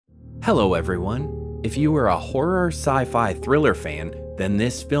Hello everyone! If you are a horror sci-fi thriller fan, then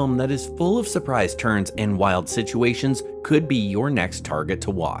this film that is full of surprise turns and wild situations could be your next target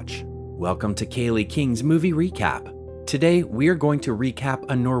to watch. Welcome to Kaely King's movie recap. Today we are going to recap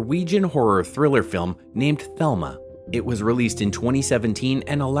a Norwegian horror thriller film named Thelma. It was released in 2017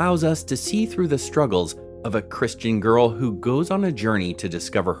 and allows us to see through the struggles of a Christian girl who goes on a journey to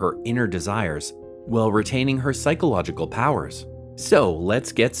discover her inner desires while retaining her psychological powers. So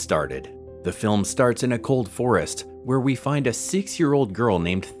let's get started. The film starts in a cold forest where we find a 6-year-old girl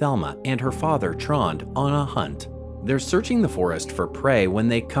named Thelma and her father Trond on a hunt. They're searching the forest for prey when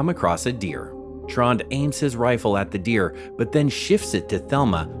they come across a deer. Trond aims his rifle at the deer but then shifts it to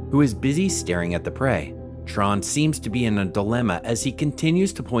Thelma, who is busy staring at the prey. Trond seems to be in a dilemma as he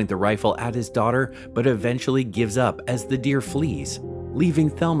continues to point the rifle at his daughter but eventually gives up as the deer flees, leaving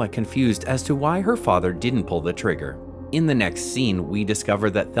Thelma confused as to why her father didn't pull the trigger. In the next scene, we discover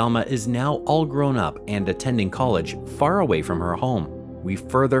that Thelma is now all grown up and attending college far away from her home. We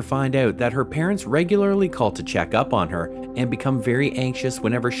further find out that her parents regularly call to check up on her and become very anxious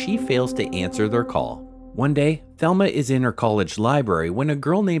whenever she fails to answer their call. One day, Thelma is in her college library when a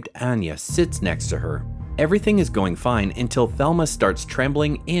girl named Anya sits next to her. Everything is going fine until Thelma starts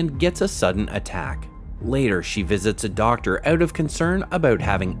trembling and gets a sudden attack. Later, she visits a doctor out of concern about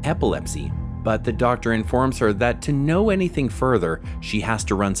having epilepsy. But the doctor informs her that to know anything further, she has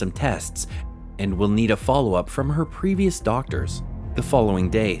to run some tests and will need a follow-up from her previous doctors. The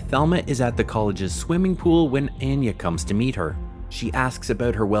following day, Thelma is at the college's swimming pool when Anya comes to meet her. She asks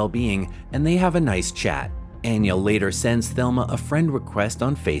about her well-being and they have a nice chat. Anya later sends Thelma a friend request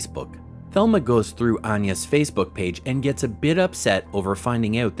on Facebook. Thelma goes through Anya's Facebook page and gets a bit upset over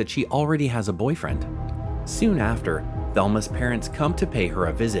finding out that she already has a boyfriend. Soon after, Thelma's parents come to pay her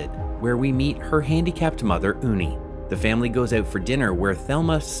a visit, where we meet her handicapped mother, Uni. The family goes out for dinner where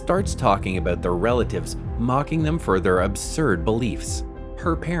Thelma starts talking about their relatives, mocking them for their absurd beliefs.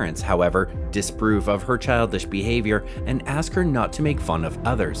 Her parents, however, disapprove of her childish behavior and ask her not to make fun of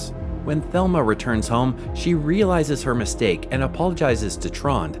others. When Thelma returns home, she realizes her mistake and apologizes to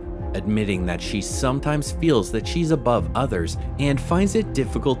Trond, admitting that she sometimes feels that she's above others and finds it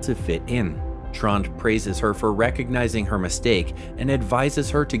difficult to fit in. Trond praises her for recognizing her mistake and advises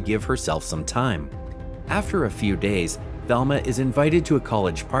her to give herself some time. After a few days, Thelma is invited to a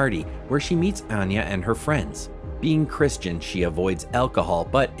college party where she meets Anya and her friends. Being Christian, she avoids alcohol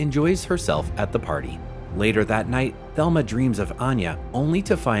but enjoys herself at the party. Later that night, Thelma dreams of Anya only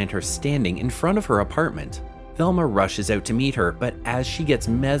to find her standing in front of her apartment. Thelma rushes out to meet her, but as she gets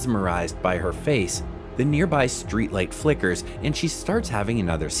mesmerized by her face, the nearby streetlight flickers and she starts having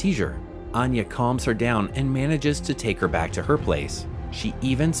another seizure. Anya calms her down and manages to take her back to her place. She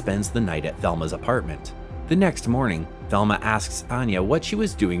even spends the night at Thelma's apartment. The next morning, Thelma asks Anya what she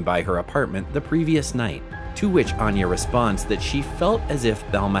was doing by her apartment the previous night, to which Anya responds that she felt as if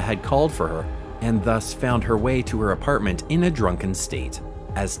Thelma had called for her and thus found her way to her apartment in a drunken state.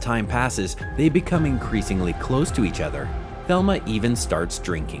 As time passes, they become increasingly close to each other. Thelma even starts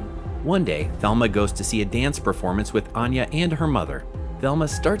drinking. One day, Thelma goes to see a dance performance with Anya and her mother. Thelma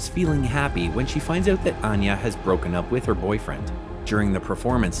starts feeling happy when she finds out that Anya has broken up with her boyfriend. During the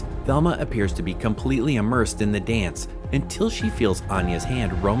performance, Thelma appears to be completely immersed in the dance until she feels Anya's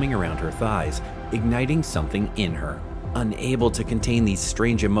hand roaming around her thighs, igniting something in her. Unable to contain these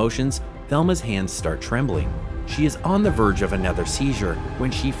strange emotions, Thelma's hands start trembling. She is on the verge of another seizure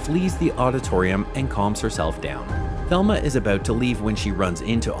when she flees the auditorium and calms herself down. Thelma is about to leave when she runs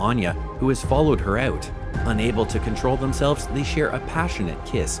into Anya, who has followed her out. Unable to control themselves, they share a passionate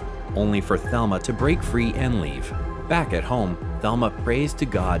kiss, only for Thelma to break free and leave. Back at home, Thelma prays to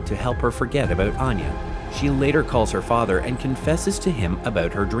God to help her forget about Anya. She later calls her father and confesses to him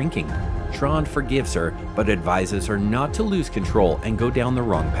about her drinking. Trond forgives her, but advises her not to lose control and go down the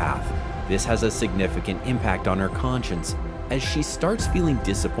wrong path. This has a significant impact on her conscience, as she starts feeling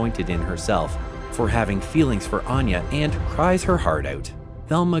disappointed in herself for having feelings for Anya and cries her heart out.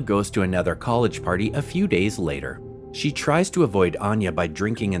 Thelma goes to another college party a few days later. She tries to avoid Anya by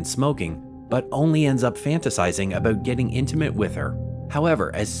drinking and smoking, but only ends up fantasizing about getting intimate with her.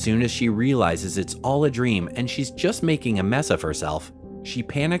 However, as soon as she realizes it's all a dream and she's just making a mess of herself, she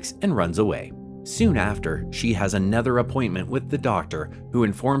panics and runs away. Soon after, she has another appointment with the doctor, who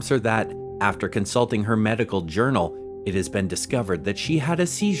informs her that, after consulting her medical journal, it has been discovered that she had a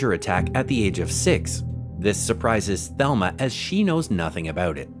seizure attack at the age of 6. This surprises Thelma as she knows nothing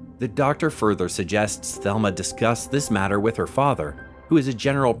about it. The doctor further suggests Thelma discuss this matter with her father, who is a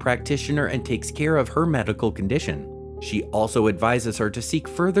general practitioner and takes care of her medical condition. She also advises her to seek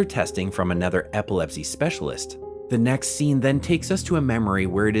further testing from another epilepsy specialist. The next scene then takes us to a memory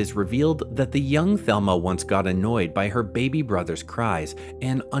where it is revealed that the young Thelma once got annoyed by her baby brother's cries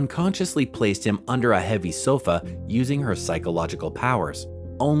and unconsciously placed him under a heavy sofa using her psychological powers,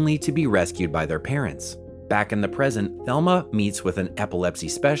 only to be rescued by their parents. Back in the present, Thelma meets with an epilepsy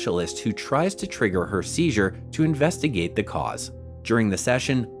specialist who tries to trigger her seizure to investigate the cause. During the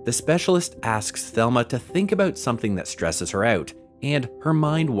session, the specialist asks Thelma to think about something that stresses her out, and her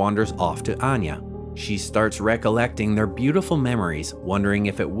mind wanders off to Anya. She starts recollecting their beautiful memories, wondering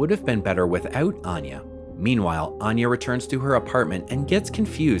if it would have been better without Anya. Meanwhile, Anya returns to her apartment and gets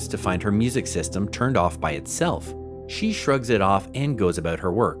confused to find her music system turned off by itself. She shrugs it off and goes about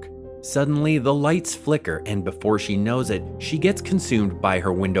her work. Suddenly, the lights flicker, and before she knows it, she gets consumed by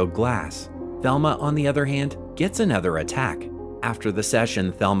her window glass. Thelma, on the other hand, gets another attack. After the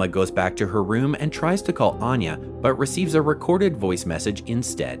session, Thelma goes back to her room and tries to call Anya, but receives a recorded voice message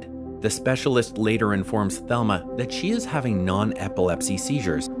instead. The specialist later informs Thelma that she is having non-epilepsy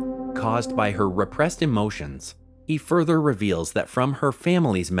seizures caused by her repressed emotions. He further reveals that from her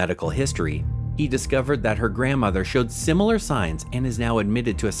family's medical history, he discovered that her grandmother showed similar signs and is now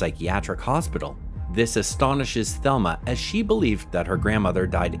admitted to a psychiatric hospital. This astonishes Thelma as she believed that her grandmother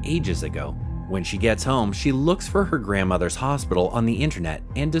died ages ago. When she gets home, she looks for her grandmother's hospital on the internet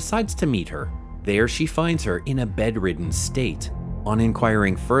and decides to meet her. There she finds her in a bedridden state. On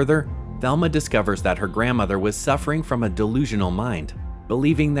inquiring further, Thelma discovers that her grandmother was suffering from a delusional mind,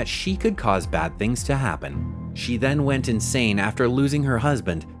 believing that she could cause bad things to happen. She then went insane after losing her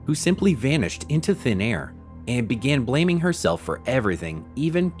husband, who simply vanished into thin air, and began blaming herself for everything,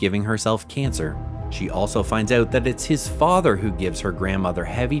 even giving herself cancer. She also finds out that it's his father who gives her grandmother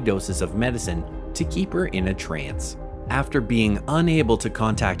heavy doses of medicine to keep her in a trance. After being unable to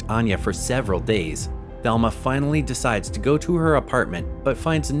contact Anya for several days, Thelma finally decides to go to her apartment but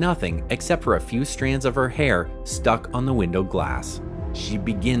finds nothing except for a few strands of her hair stuck on the window glass. She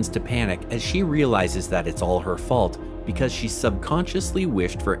begins to panic as she realizes that it's all her fault because she subconsciously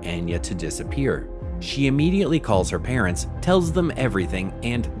wished for Anya to disappear. She immediately calls her parents, tells them everything,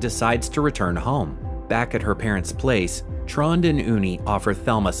 and decides to return home. Back at her parents' place, Trond and Uni offer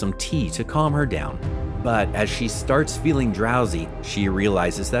Thelma some tea to calm her down. But as she starts feeling drowsy, she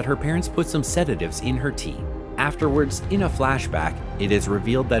realizes that her parents put some sedatives in her tea. Afterwards, in a flashback, it is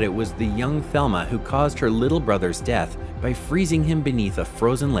revealed that it was the young Thelma who caused her little brother's death by freezing him beneath a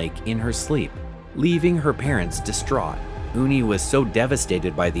frozen lake in her sleep, leaving her parents distraught. Uni was so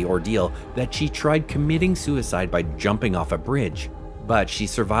devastated by the ordeal that she tried committing suicide by jumping off a bridge, but she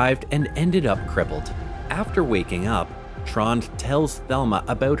survived and ended up crippled. After waking up, Trond tells Thelma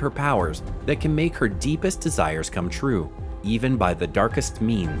about her powers that can make her deepest desires come true, even by the darkest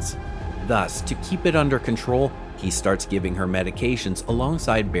means. Thus, to keep it under control, he starts giving her medications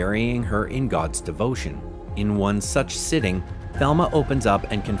alongside burying her in God's devotion. In one such sitting, Thelma opens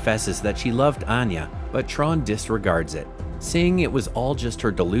up and confesses that she loved Anya, but Trond disregards it, saying it was all just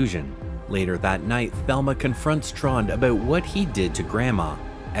her delusion. Later that night, Thelma confronts Trond about what he did to Grandma,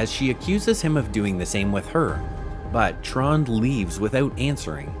 as she accuses him of doing the same with her. But Trond leaves without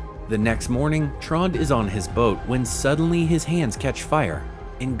answering. The next morning, Trond is on his boat when suddenly his hands catch fire,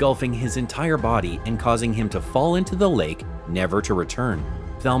 engulfing his entire body and causing him to fall into the lake, never to return.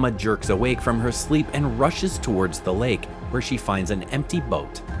 Thelma jerks awake from her sleep and rushes towards the lake, where she finds an empty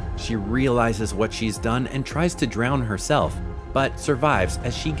boat. She realizes what she's done and tries to drown herself, but survives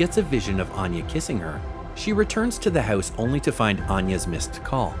as she gets a vision of Anya kissing her. She returns to the house only to find Anya's missed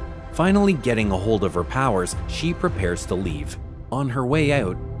call. Finally getting a hold of her powers, she prepares to leave. On her way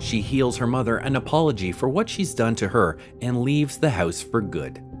out, she heals her mother an apology for what she's done to her and leaves the house for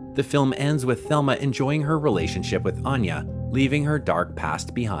good. The film ends with Thelma enjoying her relationship with Anya, leaving her dark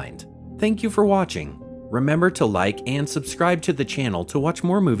past behind. Thank you for watching. Remember to like and subscribe to the channel to watch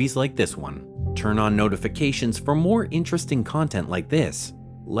more movies like this one. Turn on notifications for more interesting content like this.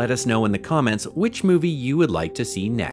 Let us know in the comments which movie you would like to see next.